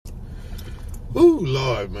Ooh,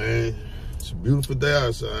 Lord, man. It's a beautiful day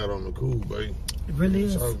outside on the cool, baby. It really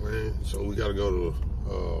is. So, man, so we got to go to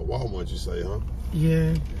Walmart, you say, huh?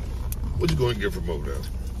 Yeah. What you going to get from over there?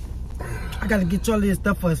 I got to get Charlie his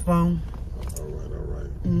stuff for his phone. All right.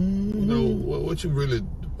 Mm-hmm. You know, what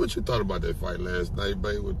you thought about that fight last night,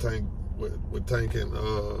 baby, with Tank and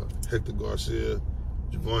Hector Garcia,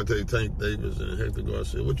 Gervonta Tank Davis and Hector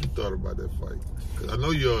Garcia? What you thought about that fight? Because I know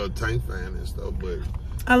you're a Tank fan and stuff, but...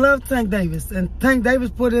 I love Tank Davis, and Tank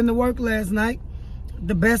Davis put in the work last night,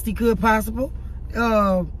 the best he could possible.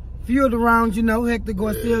 Few of the rounds, you know, Hector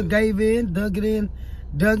Garcia gave in, dug in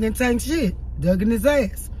Tank's shit, dug in his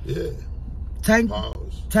ass. Yeah. Tank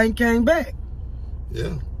came back.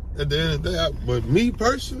 Yeah. At the end of the day, but me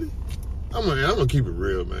personally, I'm gonna keep it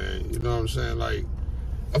real, man. You know what I'm saying? Like,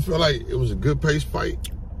 I feel like it was a good pace fight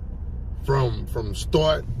from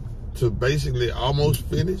start to basically almost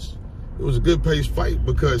finish. It was a good pace fight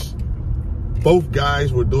because both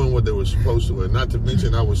guys were doing what they were supposed to. And not to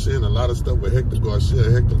mention, I was seeing a lot of stuff with Hector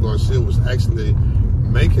Garcia. Hector Garcia was actually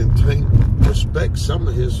making Tank respect some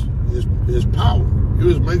of his power. He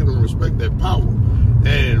was making him respect that power.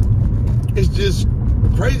 And it's just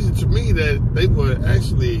crazy to me that they were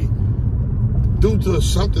actually, due to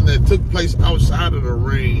something that took place outside of the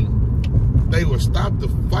ring, they would stop the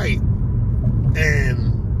fight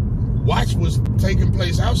and watch what's taking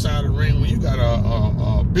place outside of the ring when you got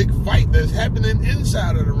a big fight that's happening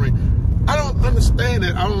inside of the ring. I don't understand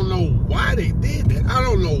that. I don't know why they did that. I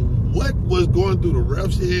don't know what was going through the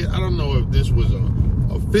refs' head. I don't know if this was a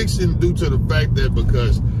fixing due to the fact that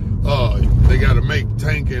because they got to make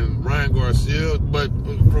Tank and Ryan Garcia, but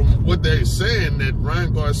from what they're saying, that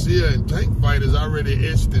Ryan Garcia and Tank fight is already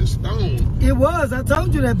etched in stone. It was. I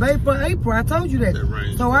told you that, babe, for April. I told you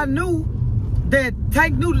that. So I knew that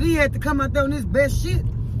Tank knew that he had to come out there on his best shit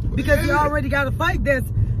because he already got a fight that's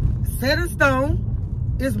set in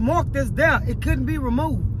stone. It's marked as there. It couldn't be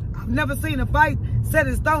removed. I've never seen a fight set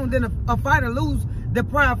in stone, then a fighter lose the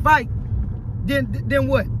prior fight. Then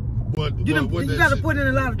what? You got to put in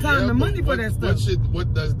a lot of time and money for that stuff.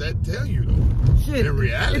 What does that tell you, though? Shit. In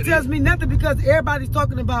reality, it tells me nothing because everybody's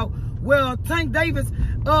talking about, well, Tank Davis,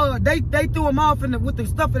 they threw him off with the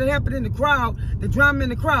stuff that happened in the crowd, the drama in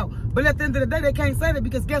the crowd. But at the end of the day, they can't say that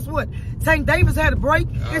because guess what? Tank Davis had a break,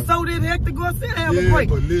 and so did Hector Garcia have a break.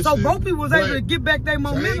 Listen, so both people was able to get back their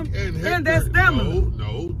momentum and their stamina.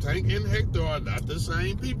 No, Tank and Hector are not the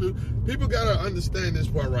same people. People got to understand this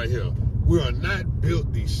part right here. We are not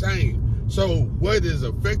built the same. So what is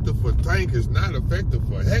effective for Tank is not effective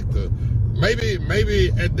for Hector.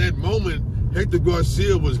 Maybe at that moment, Hector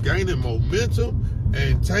Garcia was gaining momentum,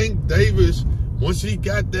 and Tank Davis, once he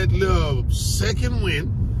got that little second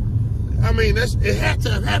win, I mean, it had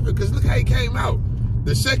to have happened because look how he came out.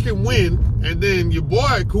 The second win, and then your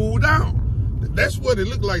boy cooled down. That's what it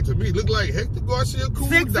looked like to me. It looked like Hector Garcia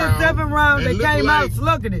cooled down. 6 or 7 rounds, they came out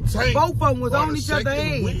slugging it. Both of them was on each other's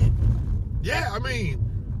head. Yeah, I mean,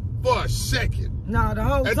 for a second. No, the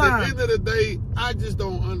whole time. At the end of the day, I just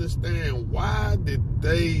don't understand why did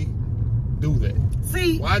they do that?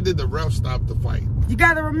 See, why did the ref stop the fight? You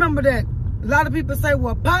got to remember that a lot of people say,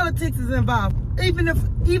 well, politics is involved. Even if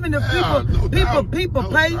people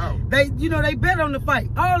pay, they bet on the fight.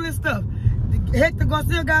 All this stuff. Hector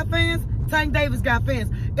Garcia got fans. Tank Davis got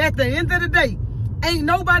fans. At the end of the day, ain't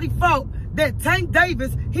nobody fault that Tank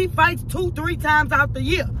Davis, he fights 2-3 times out the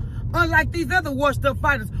year. Unlike these other washed up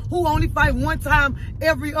fighters who only fight one time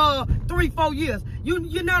every 3-4 years.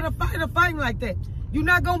 You're not a fighter fighting like that. You're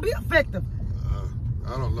not gonna be effective.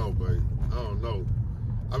 I don't know, babe. I don't know.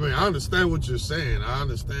 I mean, I understand what you're saying. I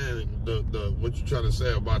understand what you're trying to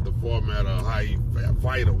say about the format of how you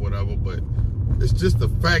fight or whatever, but it's just the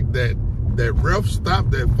fact that ref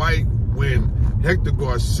stopped that fight when Hector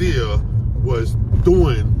Garcia was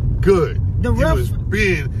doing good.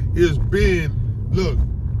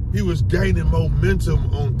 He was gaining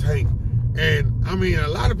momentum on Tank. And I mean, a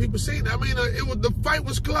lot of people seen it. I mean, the fight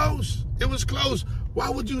was close. It was close. Why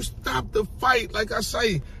would you stop the fight? Like I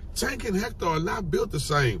say, Tank and Hector are not built the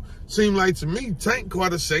same. Seemed like to me, Tank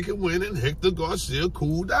caught a second win and Hector Garcia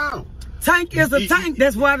cooled down. Tank is a tank.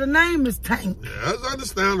 That's why the name is Tank. Yeah, that's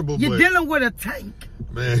understandable. You're dealing with a tank.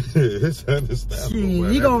 Man, it's understandable.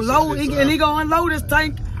 Shit, he gonna load and he gonna unload his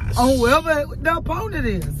tank on whoever the opponent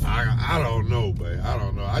is. I don't know, babe. I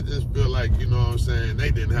don't know. I just feel like, you know what I'm saying,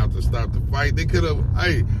 they didn't have to stop the fight. They could have,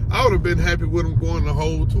 I would have been happy with them going the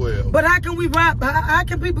whole 12. But how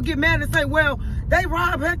can people get mad and say, well, they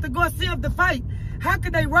robbed Hector Garcia of the fight? How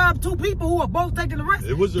could they rob two people who are both taking the rest?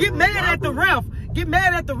 It was get mad robbery. at the ref. get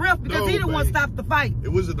mad at the ref because he the one stopped the fight. It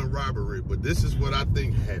wasn't a robbery, but this is what I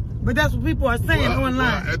think happened. But that's what people are saying online.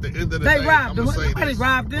 Well, at the end of the they day, robbed them. Nobody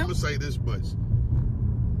robbed them. I'm gonna say this much.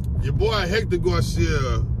 Your boy Hector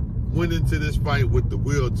Garcia went into this fight with the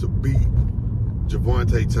will to beat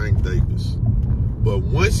Gervonta Tank Davis. But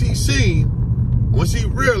once he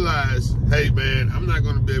realized, hey man, I'm not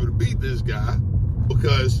gonna be able to beat this guy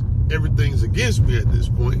because everything's against me at this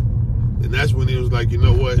point. And that's when he was like, you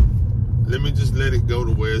know what? Let me just let it go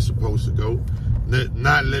the way it's supposed to go.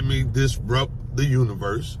 Not let me disrupt the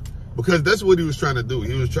universe. Because that's what he was trying to do.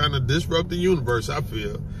 He was trying to disrupt the universe, I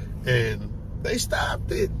feel. And they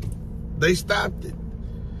stopped it. They stopped it.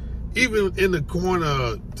 Even in the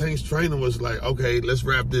corner, Tank's trainer was like, okay, let's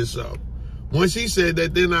wrap this up. Once he said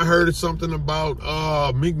that, then I heard something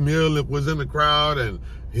about Meek Mill was in the crowd and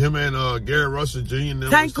him and Gary Russell Jr.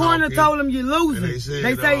 Tank corner told him you losing.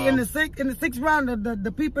 They say in the sixth round,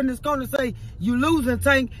 the people in this corner say you losing,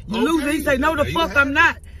 Tank. You losing. He say no, the fuck I'm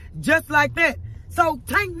not. Just like that. So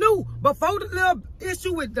Tank knew before the little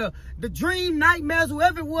issue with the Dream, Nightmares,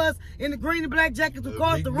 whoever it was in the green and black jackets who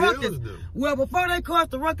caused the ruckus. Well, before they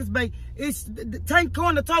caused the ruckus, babe, it's the Tank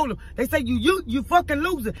corner told him. They say you fucking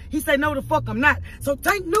losing. He said no, the fuck I'm not. So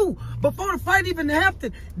Tank knew before the fight even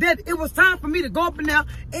happened that it was time for me to go up in there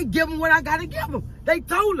and give him what I gotta give him. They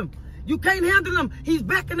told him. You can't handle him. He's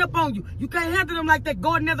backing up on you. You can't handle him like that.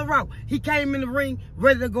 Go another route. He came in the ring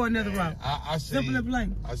ready to go another route. I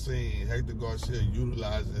seen Hector Garcia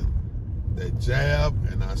utilizing that jab,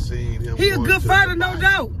 and I seen him. He a good fighter, no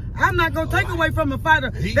doubt. I'm not gonna take away from a fighter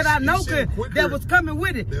that I know that was coming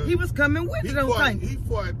with it. He was coming with it. He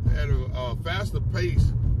fought at a faster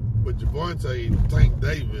pace with Gervonta Tank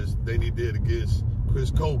Davis than he did against Chris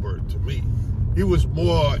Colbert. To me, he was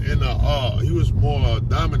more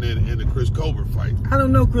dominant in the Chris Colbert fight. I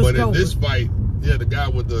don't know Chris Colbert. But in this fight, yeah, the guy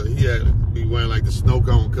with he had to be wearing like the snow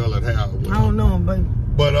cone colored hair. I don't know him, baby.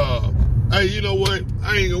 But hey, you know what?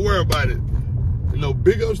 I ain't gonna worry about it. You know,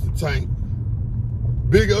 big ups to Tank.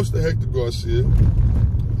 Big ups to Hector Garcia.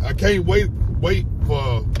 I can't wait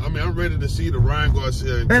for. I mean, I'm ready to see the Ryan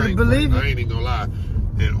Garcia and Tank fight. I ain't even gonna lie.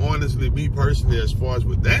 And honestly, me personally, as far as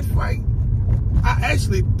with that fight, I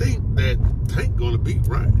actually think that Tank gonna beat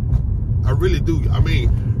Ryan. I really do. I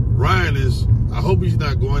mean, Ryan is. I hope he's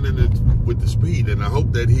not going in with the speed, and I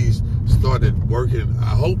hope that he's started working.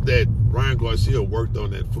 I hope that Ryan Garcia worked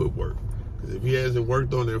on that footwork. Because if he hasn't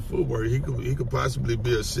worked on that footwork, he could possibly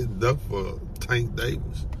be a sitting duck for Tank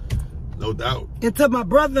Davis, no doubt. And to my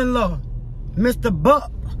brother-in-law, Mr.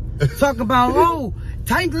 Buck, talk about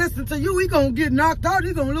Tank listen to you, he gonna get knocked out,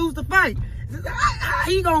 he gonna lose the fight. How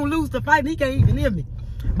he gonna lose the fight and he can't even hear me?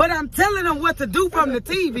 But I'm telling him what to do from the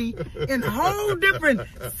TV in a whole different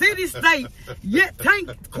city, state. Yet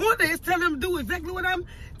Tank corner is telling him to do exactly what I'm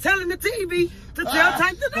telling the TV to tell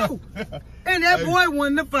Tank to do. And that boy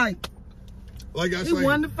won the fight. Like I he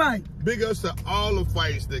won the fight. Big ups to all the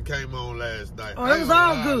fights that came on last night. Oh, it was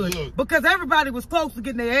all good. Look, because everybody was close to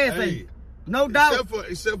getting their ass ate. No doubt.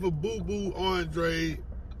 Except for Boo Boo Andre,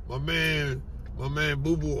 my man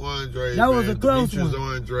Boo Boo Andre. That was a close one.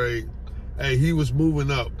 Andre. Hey, he was moving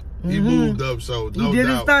up. He moved up, so no doubt. He did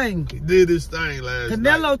his thing. He did his thing last night.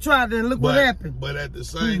 Canelo tried it, and look what happened. But at the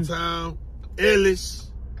same time,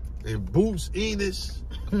 Ellis and Boots Enos.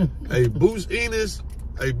 Hey, Boots Enos.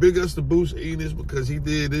 Hey, big ups to Boots Enos because he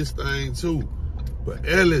did his thing too. But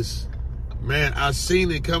Ellis, man, I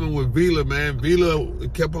seen it coming with Vila, man. Vila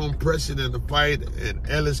kept on pressing in the fight, and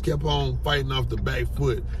Ellis kept on fighting off the back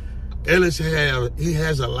foot. Ellis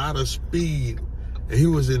has a lot of speed, and he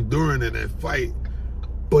was enduring in that fight.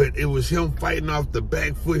 But it was him fighting off the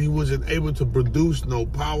back foot. He wasn't able to produce no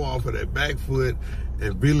power off of that back foot,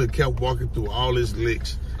 and Vila kept walking through all his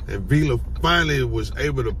licks. And Vila finally was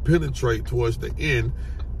able to penetrate towards the end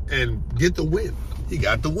and get the win. He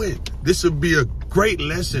got the win. This would be a great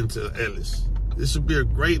lesson to Ellis. This would be a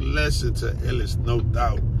great lesson to Ellis, no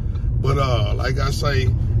doubt. But like I say,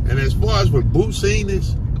 and as far as with Boots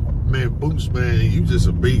Enos, man, Boots, man, you just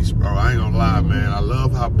a beast, bro. I ain't gonna lie, man. I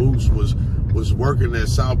love how Boots was working that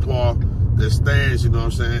southpaw, that stance, you know what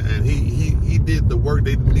I'm saying? And he did the work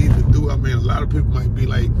they needed to do. I mean, a lot of people might be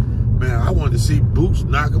like, man, I wanted to see Boots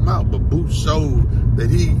knock him out, but Boots showed that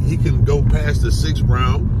he can go past the 6th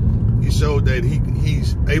round. He showed that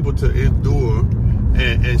he's able to endure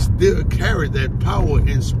and still carry that power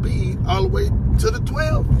and speed all the way to the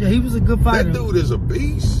 12th. Yeah, he was a good fighter. That dude is a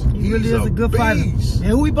beast. He really is a good fighter. And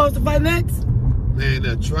who we supposed to fight next? Man,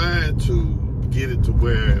 they're trying to get it to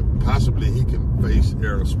where possibly he can face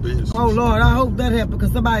Errol Spence. Oh, Lord, I hope that happens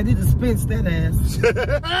because somebody need to Spence that ass.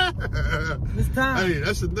 It's time. Hey,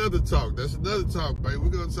 that's another talk. That's another talk, baby. We're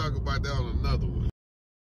going to talk about that on another one.